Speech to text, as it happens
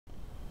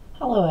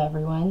Hello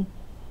everyone.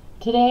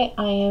 Today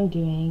I am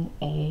doing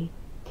a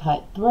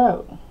cut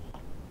throat.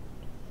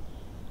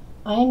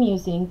 I am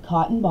using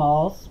cotton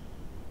balls,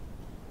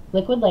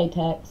 liquid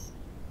latex,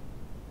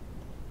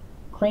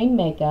 cream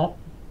makeup,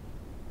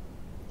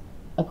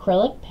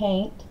 acrylic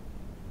paint,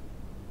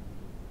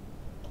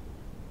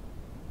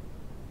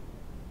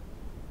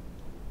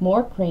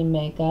 more cream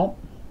makeup,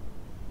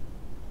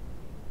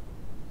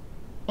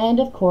 and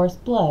of course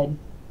blood.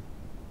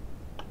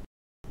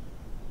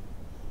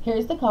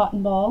 Here's the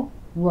cotton ball.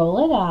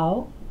 Roll it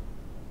out.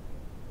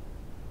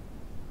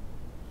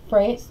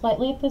 Fray it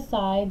slightly at the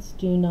sides.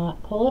 Do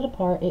not pull it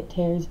apart. It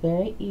tears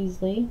very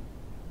easily.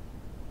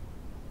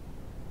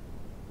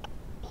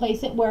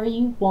 Place it where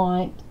you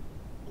want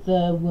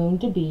the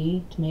wound to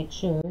be to make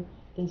sure.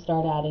 Then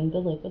start adding the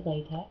liquid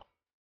latex.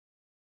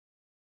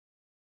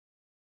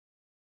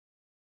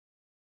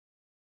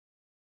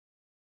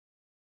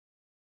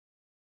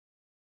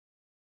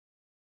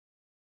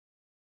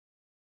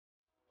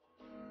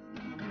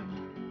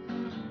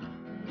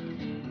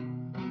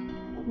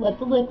 Let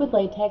the liquid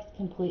latex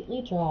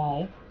completely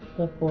dry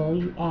before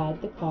you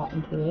add the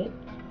cotton to it.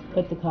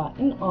 Put the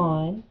cotton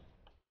on.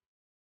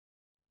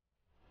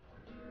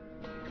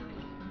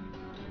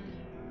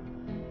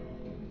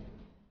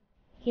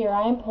 Here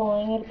I am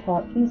pulling it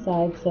apart from the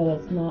sides so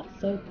it's not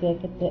so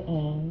thick at the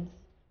ends.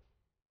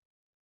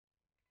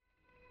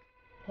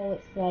 Pull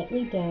it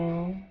slightly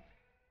down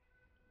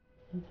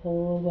and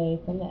pull away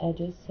from the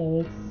edges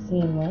so it's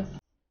seamless.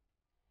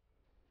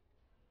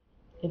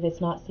 If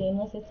it's not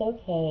seamless, it's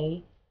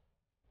okay.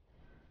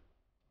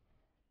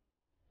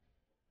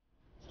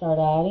 Start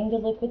adding the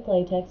liquid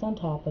latex on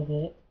top of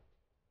it.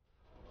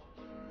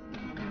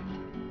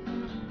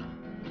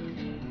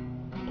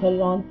 Put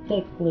it on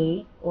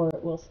thickly or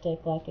it will stick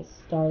like it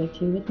started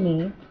to with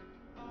me.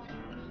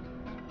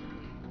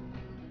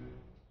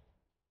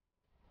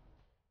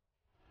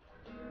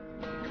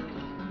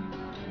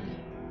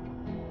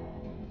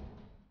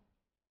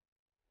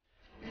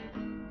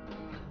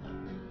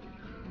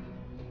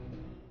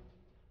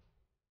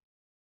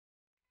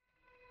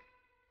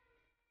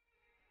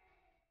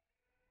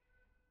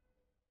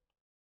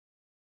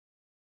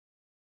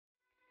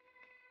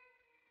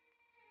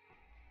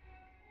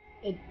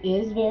 It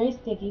is very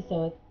sticky,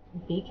 so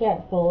be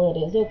careful. It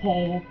is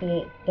okay if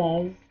it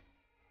does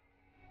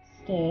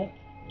stick.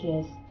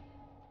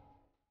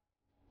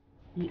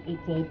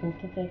 It's able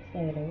to fix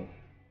later.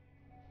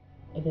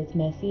 If it's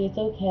messy, it's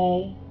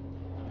okay.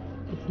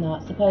 It's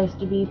not supposed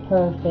to be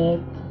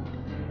perfect.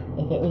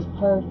 If it was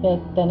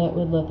perfect, then it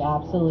would look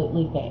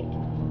absolutely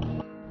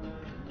fake.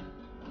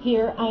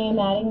 Here I am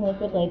adding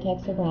liquid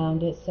latex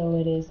around it so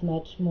it is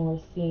much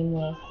more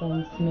seamless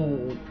and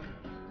smooth.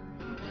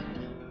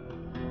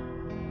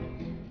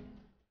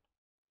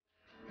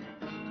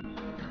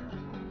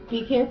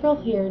 Be careful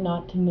here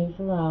not to move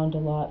around a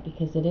lot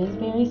because it is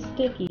very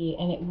sticky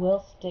and it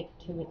will stick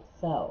to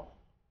itself.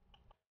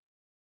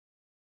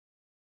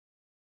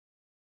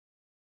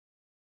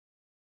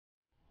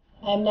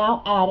 I am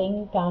now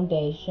adding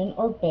foundation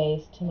or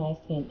base to my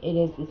skin. It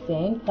is the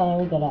same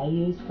color that I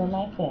use for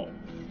my face.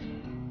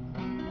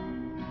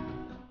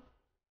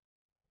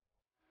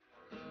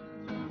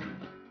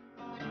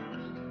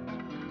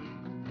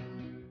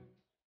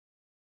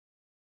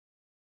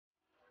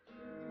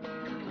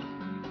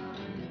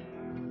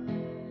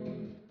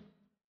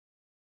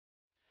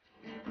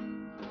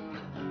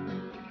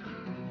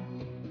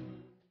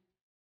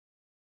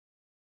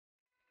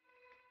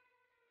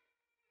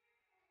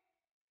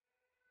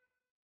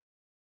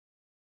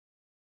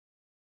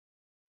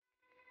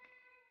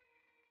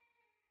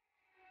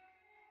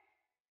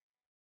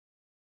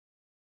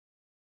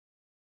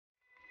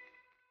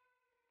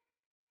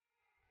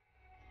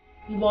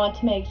 You want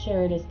to make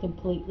sure it is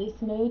completely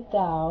smoothed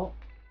out.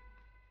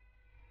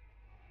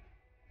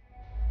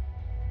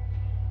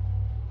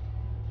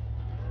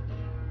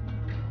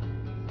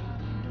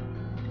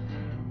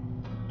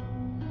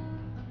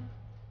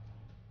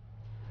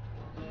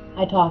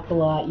 I talk a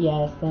lot,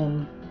 yes,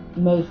 and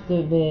most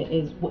of it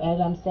is, as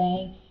I'm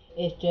saying,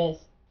 it's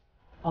just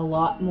a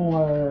lot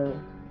more,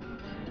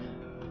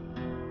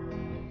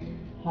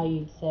 how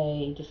you'd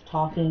say, just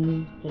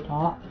talking to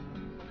talk.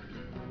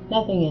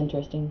 Nothing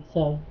interesting,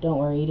 so don't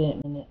worry, you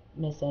didn't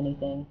miss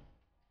anything.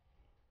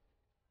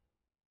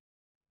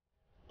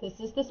 This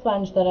is the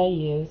sponge that I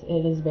use.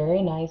 It is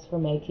very nice for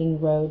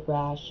making road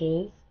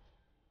rashes,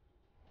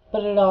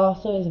 but it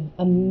also is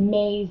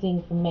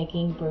amazing for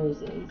making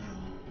bruises.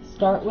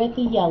 Start with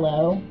the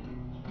yellow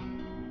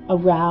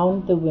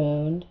around the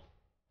wound.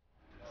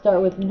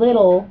 Start with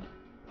little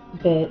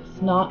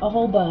bits, not a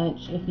whole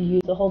bunch. If you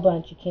use a whole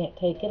bunch, you can't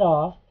take it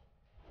off.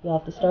 You'll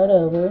have to start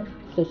over,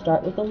 so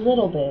start with a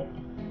little bit.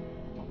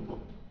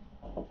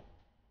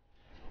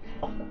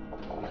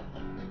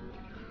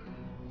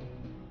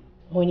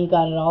 When you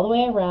got it all the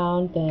way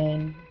around,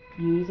 then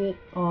use it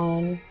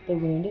on the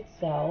wound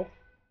itself.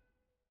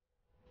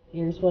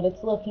 Here's what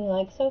it's looking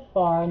like so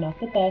far. Not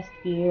the best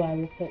view. I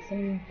will put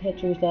some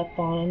pictures up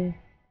on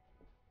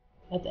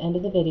at the end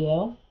of the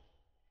video.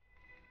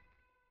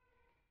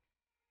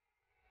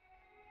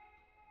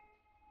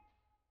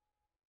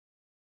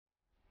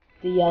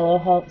 The yellow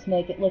helps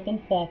make it look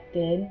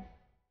infected.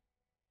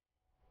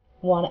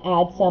 Want to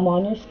add some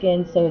on your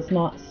skin so it's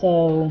not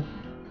so,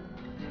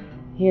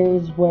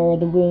 here's where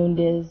the wound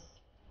is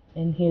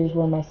and here's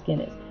where my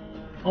skin is.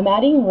 I'm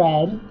adding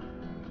red.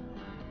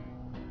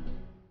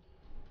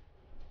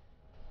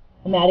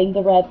 I'm adding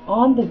the red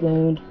on the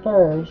wound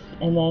first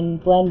and then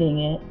blending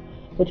it,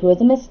 which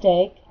was a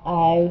mistake.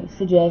 I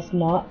suggest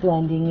not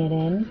blending it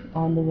in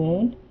on the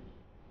wound.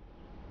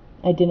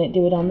 I didn't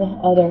do it on the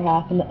other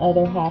half, and the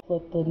other half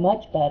looked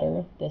much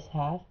better, this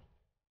half.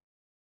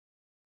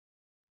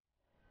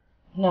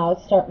 Now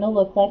it's starting to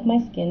look like my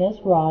skin is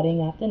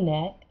rotting at the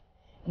neck,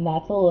 and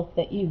that's a look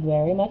that you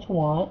very much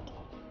want.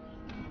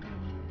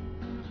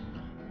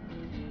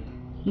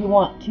 You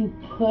want to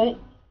put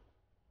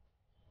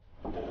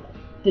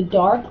the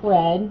dark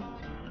red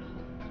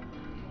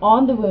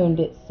on the wound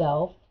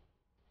itself.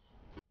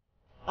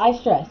 I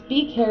stress,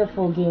 be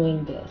careful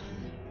doing this.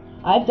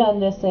 I've done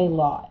this a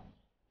lot.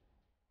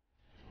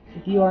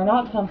 If you are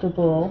not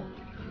comfortable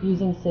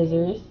using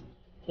scissors,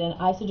 then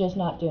I suggest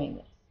not doing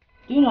this.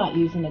 Do not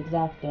use an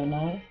X-Acto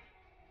knife.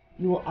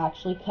 You will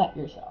actually cut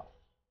yourself.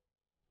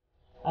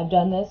 I've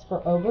done this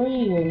for over a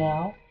year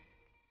now,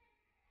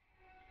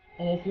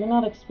 and if you're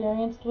not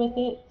experienced with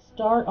it,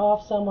 start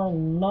off somewhere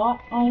not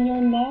on your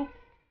neck,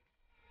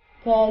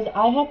 because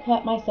I have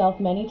cut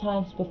myself many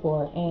times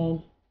before,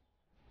 and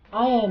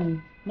I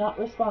am not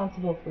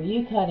responsible for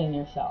you cutting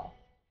yourself.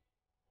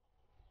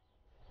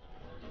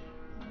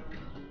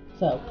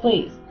 So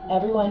please,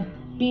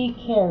 everyone, be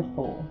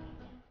careful.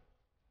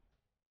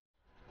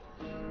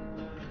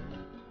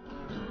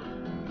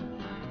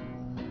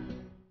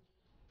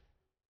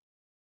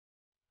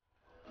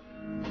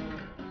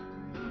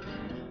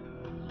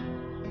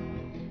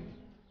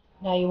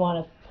 Now you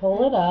want to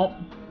pull it up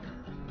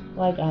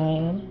like I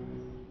am,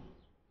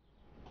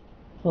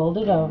 fold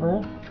it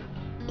over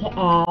to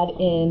add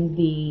in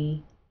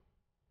the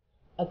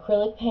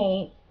acrylic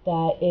paint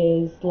that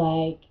is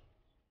like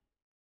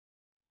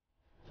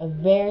a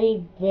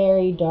very,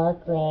 very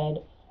dark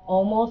red,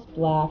 almost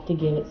black, to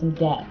give it some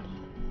depth.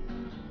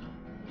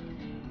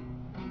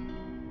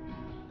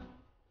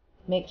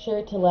 Make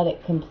sure to let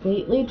it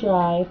completely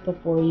dry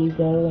before you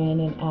go in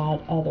and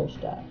add other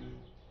stuff,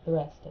 the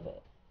rest of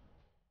it.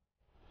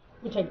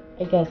 Which I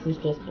guess is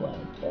just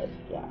blood, but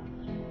yeah.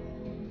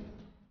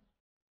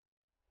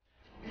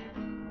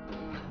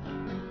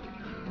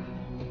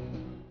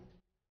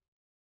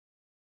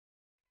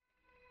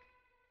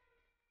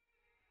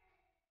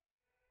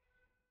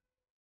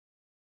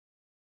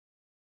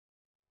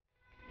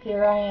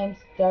 Here I am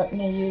starting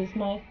to use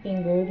my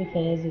finger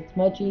because it's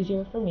much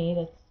easier for me.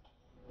 That's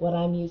what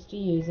I'm used to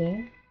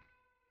using.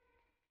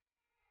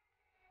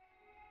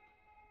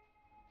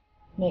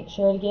 Make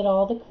sure to get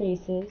all the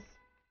creases.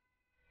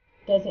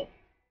 Doesn't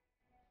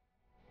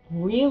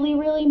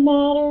really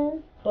matter,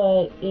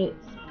 but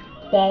it's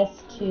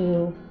best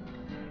to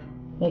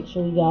make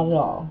sure you got it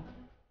all.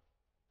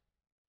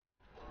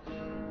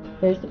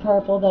 Here's the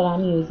purple that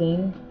I'm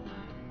using,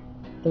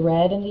 the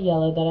red and the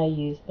yellow that I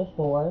used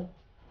before,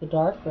 the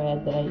dark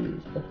red that I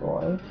used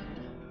before.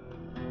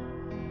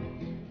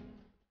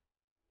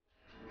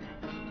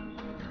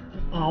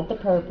 Add the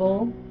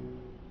purple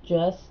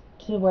just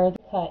to where the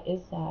cut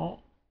is at.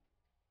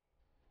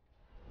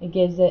 It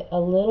gives it a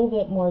little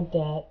bit more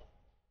depth.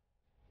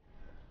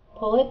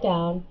 Pull it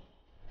down.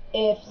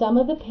 If some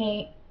of the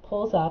paint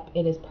pulls up,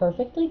 it is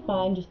perfectly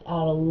fine. Just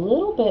add a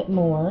little bit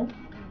more.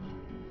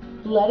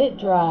 Let it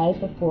dry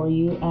before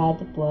you add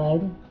the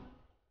blood.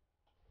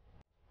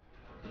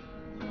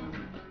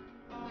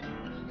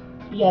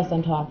 Yes,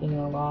 I'm talking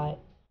a lot.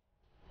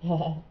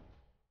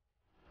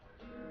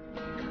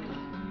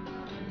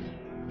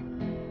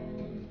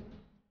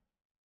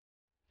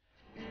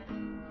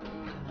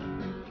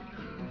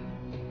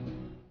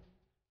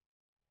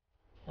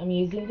 I'm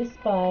using the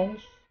sponge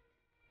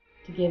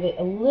to give it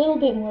a little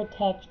bit more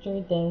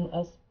texture than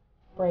a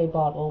spray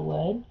bottle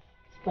would.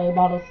 Spray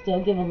bottles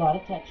still give a lot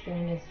of texture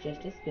and it's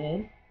just as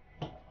good.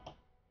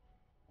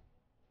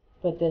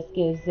 But this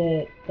gives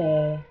it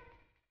the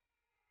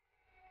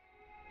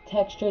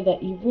texture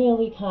that you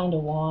really kind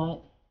of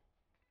want.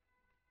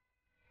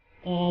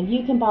 And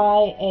you can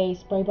buy a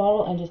spray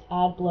bottle and just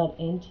add blood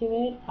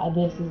into it.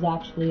 This is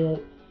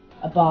actually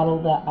a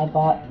bottle that I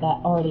bought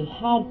that already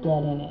had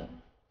blood in it.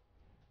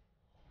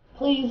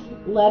 Please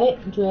let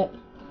it drip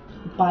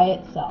by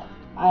itself.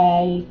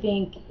 I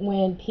think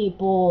when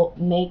people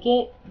make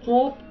it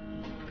drip,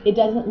 it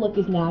doesn't look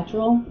as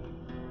natural,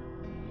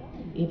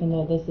 even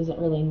though this isn't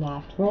really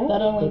natural.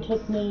 That only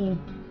took me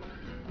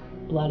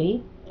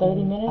bloody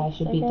 30 minutes. I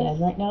should be dead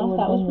right now if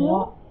that was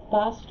real.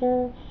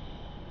 Faster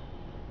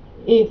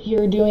if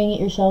you're doing it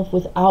yourself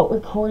without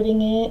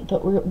recording it,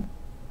 but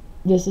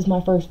this is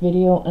my first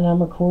video and I'm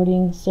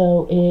recording,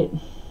 so it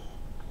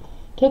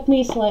took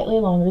me slightly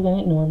longer than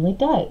it normally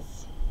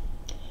does.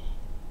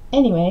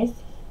 Anyways,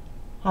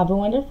 have a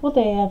wonderful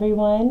day,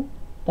 everyone.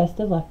 Best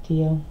of luck to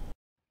you.